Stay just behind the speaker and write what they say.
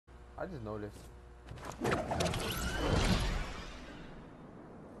I just noticed.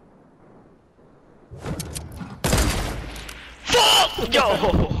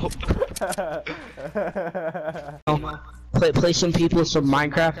 Yo! Play some people some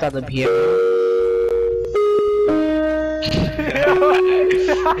Minecraft on the piano.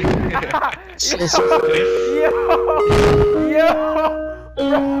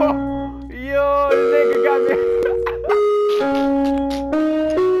 Yo, this nigga got me.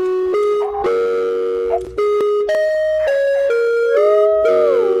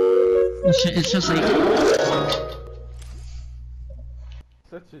 It's just like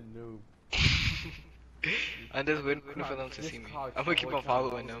such a noob. I'm just waiting for them to see me. I'm gonna keep on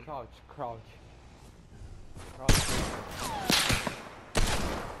following them. Crouch.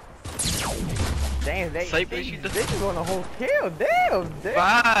 Damn, they just want a whole kill. Damn.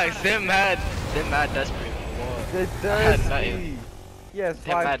 Facts, they're mad desperate. They're thirsty. Yes,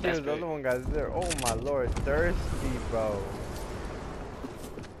 5 kills. The other one got 0. Oh my lord, thirsty, bro.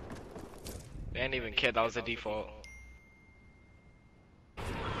 They didn't even care. That was the default.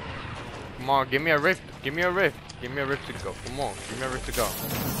 Come on, give me a rift. Give me a rift to go. Come on, give me a rift to go.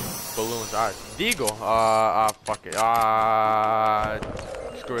 Balloons. Alright, Deagle. Fuck it.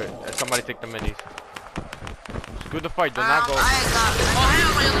 Screw it. Somebody take the minis. Screw the fight. Do not go.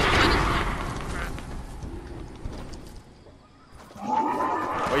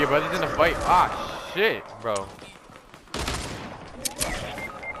 Oh, your brother's in the fight. Ah, shit, bro.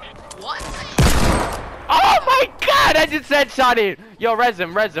 What? Oh my god! I just headshot it. Yo, res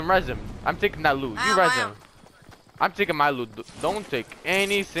him. I'm taking that loot. You res him. I'm taking my loot. Don't take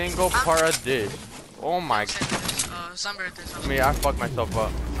any single part of this. Oh my god. Me, I fucked myself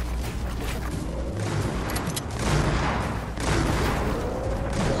up.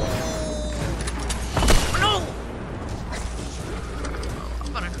 No! I'm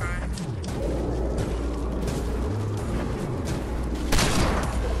about to cry.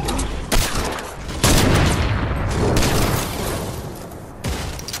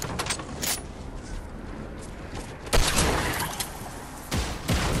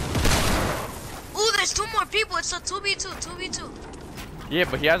 There's 2 more people. It's a 2v2. Yeah,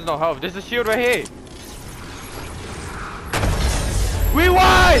 but he has no health. There's a shield right here. We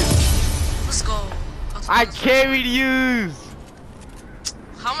won! Let's go. I carried you.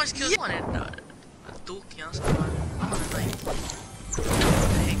 How much kills you wanted? A Duke, you know, I'm gonna like.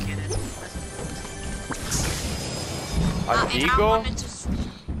 Hey, kid. A Deagle?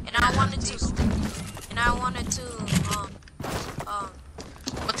 And I wanted to.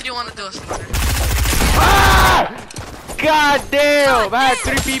 What did you want to do, Slaughter? Ah! God damn! I had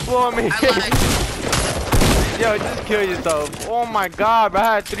 3 people on me. Yo, just kill yourself. Oh my god, bro.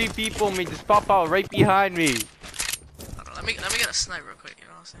 I had 3 people on me. Just pop out right behind me. Let me get a snipe real quick, you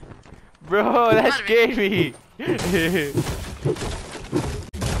know what I'm saying? Bro, that scared me.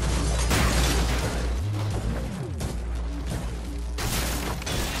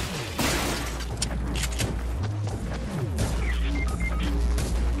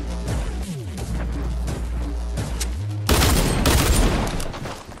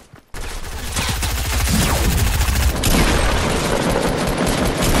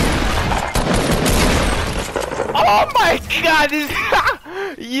 Oh my god,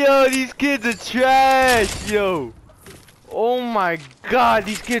 yo, these kids are trash, yo. Oh my god,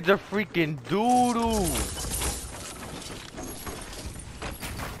 these kids are freaking doo-doo.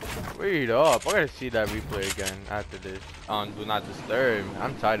 Wait up, I gotta see that replay again after this. Do not disturb.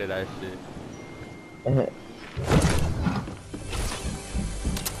 I'm tired of that shit.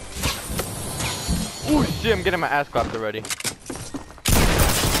 Oh shit, I'm getting my ass clapped already.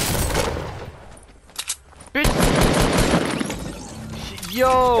 Bitch!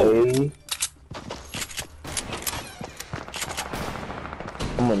 Yo! Hey.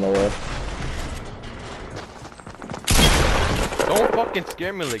 I'm on the way. Don't fucking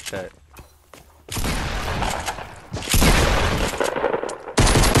scare me like that.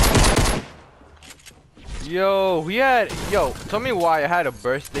 Yo, tell me why I had a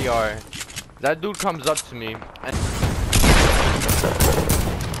birthday art. That dude comes up to me and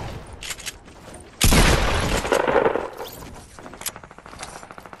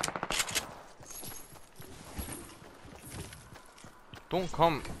don't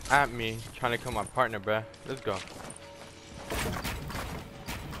come at me trying to kill my partner, bruh. Let's go.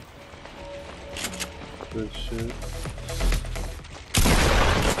 Good shit.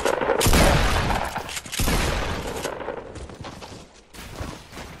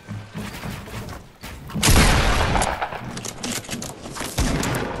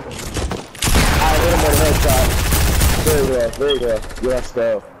 There you go. Let's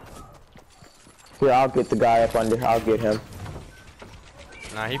go. Here, I'll get the guy up under. I'll get him.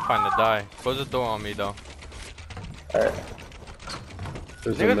 Nah, he finna die. Close the door on me though. Alright.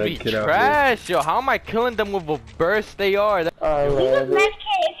 There's a Niggas med be kit out trash, yo. How am I killing them with a burst they are? Use a med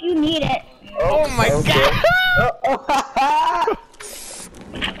kit if you need it. Oh my god!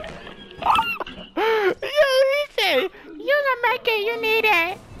 Yo, he said, use a med kit, you need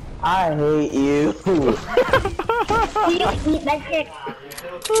it. I hate you. You need med kit.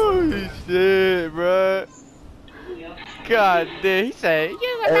 Holy shit, bro. God damn, he said, use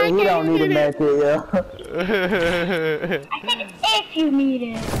a med Hey, kit, he don't you need a need med kit, yo. it. I said if you need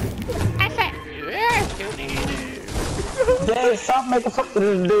it. I said, yes, you need it. Dang, stop making fun of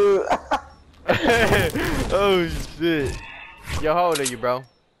this dude. Oh shit. Yo, how old are you, bro?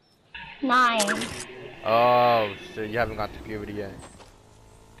 9. Oh shit, you haven't got to puberty yet.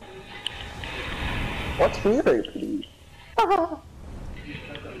 What's puberty?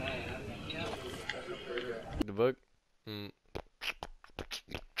 The book?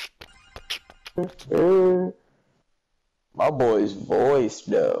 My boy's voice,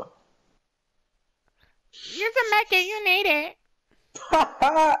 though. Use a med kit, you need it.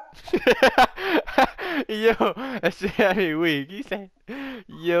 Yo, that shit got me weak. He said,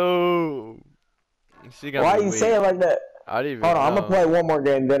 yo. She got Why me you weak. say it like that? I didn't even Hold on, I'm know. gonna play one more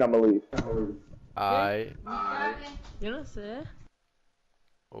game, then I'm gonna leave. Alright. Yo no sé.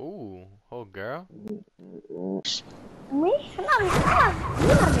 Ooh, oh girl. Me? You're not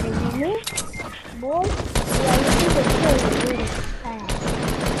gonna get me. Boy. Yeah, you can kill me really fast.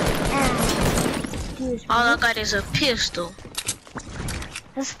 Excuse me. All I got is a pistol.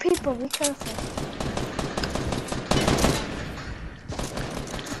 There's people, be careful.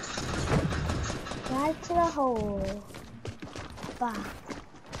 Right to the hole. Bah.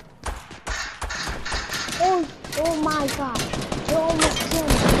 Oh my god. You almost killed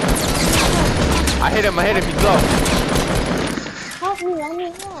me. I hit him, he's low. Help me, I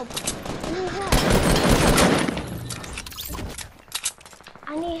need help. I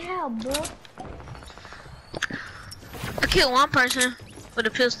need help, bro. I killed one person with a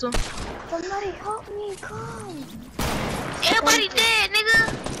pistol. Somebody help me, come. Everybody dead, nigga.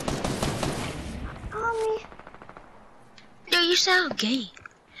 Help me. Yo, you sound gay.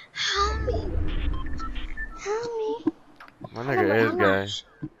 Help me. Help me. My nigga is gay.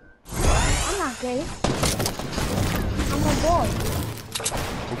 I'm not gay. I'm a boy.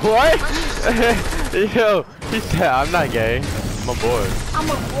 What? Yo, he said I'm not gay. I'm a boy. I'm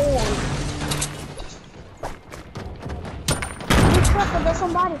a boy. Be careful, there's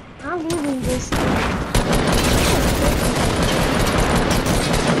somebody. I'm leaving this.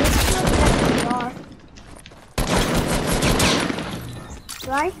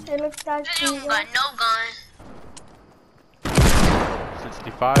 Right? It looks like You don't got no gun.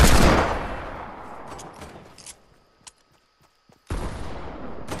 65.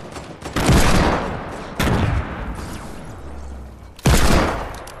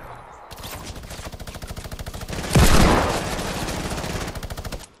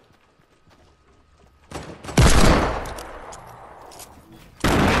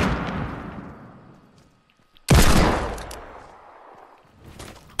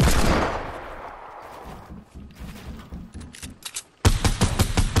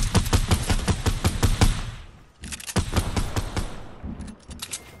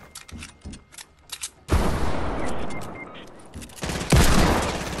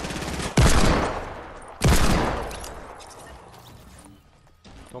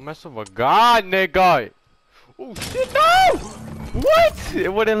 Don't mess with a god, nigga. Oh shit, no! What?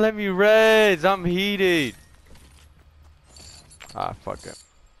 It wouldn't let me res. I'm heated. Ah, fuck it.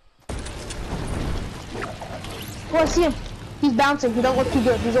 Oh, I see him. He's bouncing. He don't look too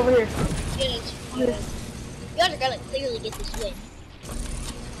good. He's over here. You guys are gonna clearly get this win.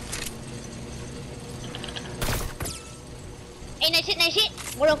 Hey, nice hit.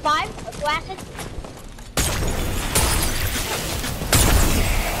 105. Let's go acid.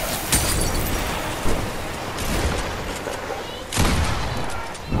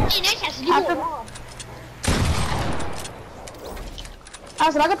 Hey, nice acid. You After- go wrong.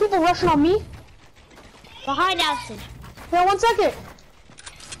 Acid, I got people rushing on me. Behind acid. Yeah, 1 second.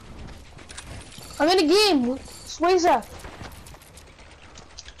 I'm in a game. Swayza.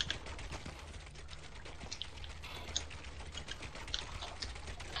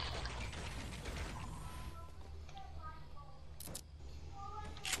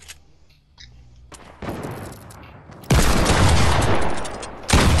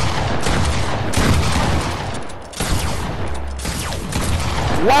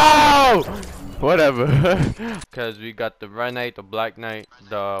 Wow! Whatever. Cause we got the red knight, the black knight,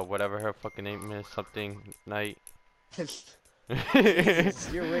 the whatever her fucking name is, something knight. Jesus,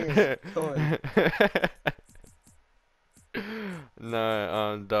 your ring is going.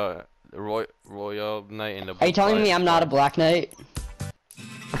 No, the royal knight and the. Are you telling me I'm not a black knight?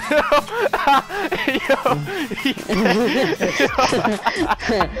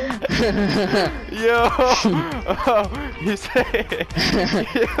 Yo, you say,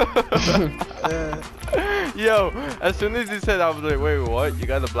 yo, as soon as he said, I was like, wait, what? You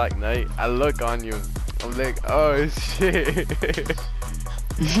got a black knight? I look on you. I'm like, oh shit.